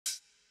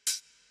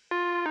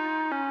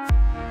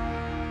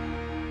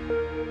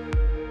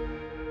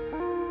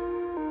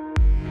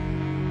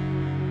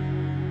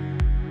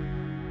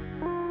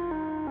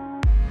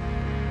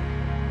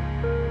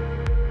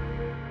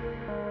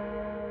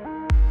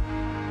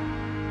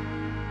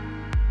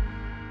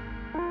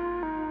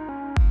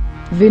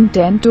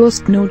Win10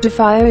 Toast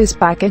Notifier is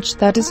package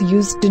that is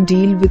used to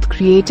deal with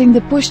creating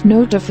the push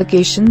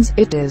notifications.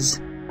 It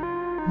is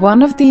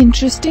one of the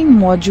interesting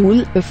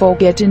module. Before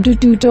get into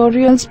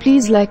tutorials,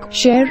 please like,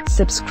 share,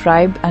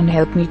 subscribe and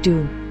help me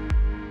to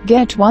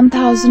get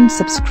 1000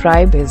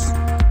 subscribers.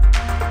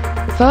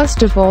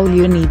 First of all,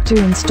 you need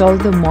to install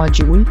the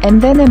module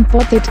and then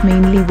import it.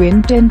 Mainly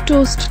Win10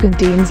 Toast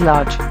contains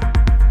large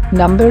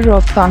number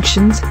of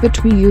functions,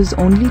 but we use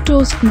only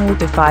Toast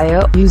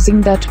Notifier.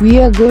 Using that, we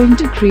are going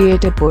to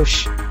create a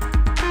push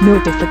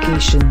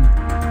notification.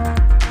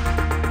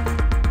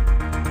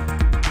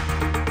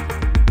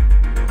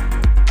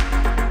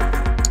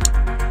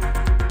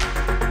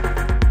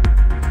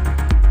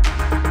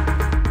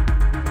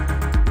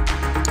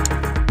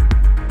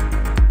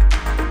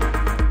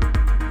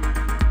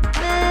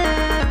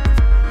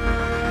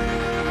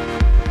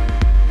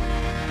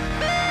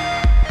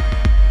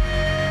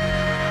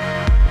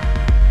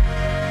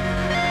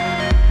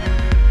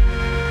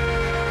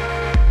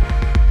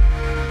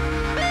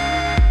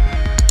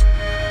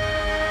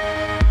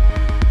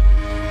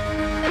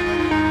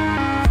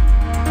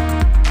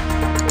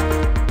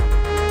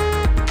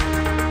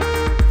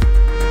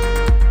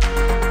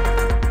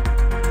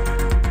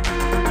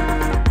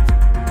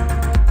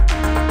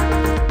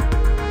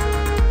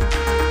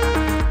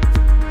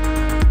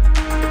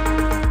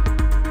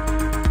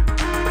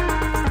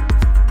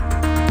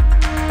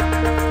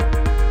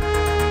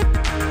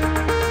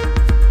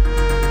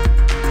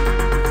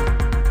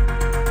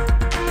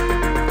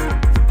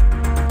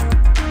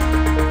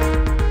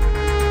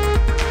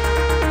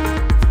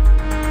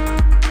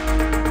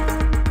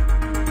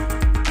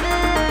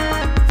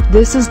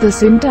 This is the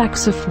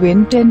syntax of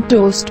Win10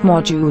 Toast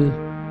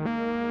module.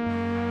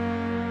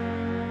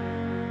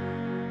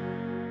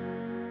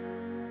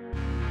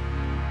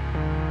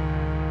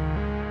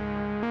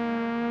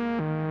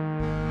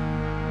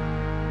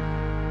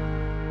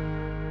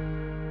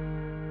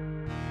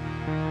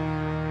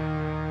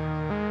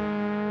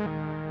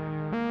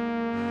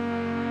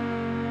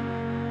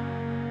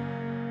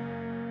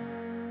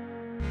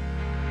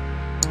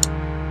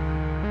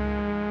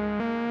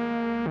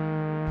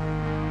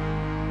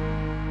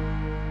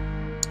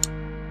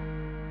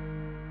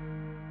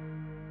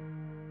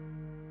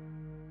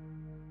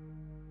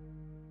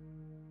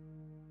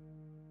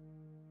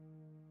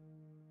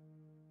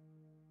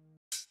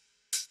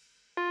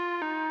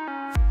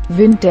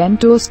 Win10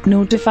 Toast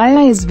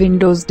Notifier is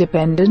Windows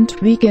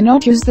dependent. We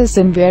cannot use this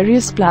in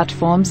various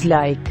platforms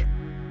like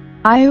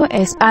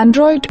iOS,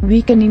 Android.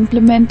 We can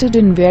implement it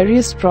in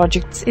various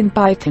projects in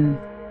Python.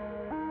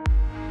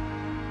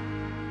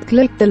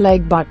 Click the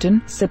like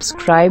button,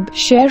 subscribe,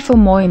 share for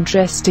more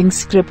interesting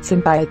scripts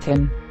in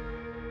Python.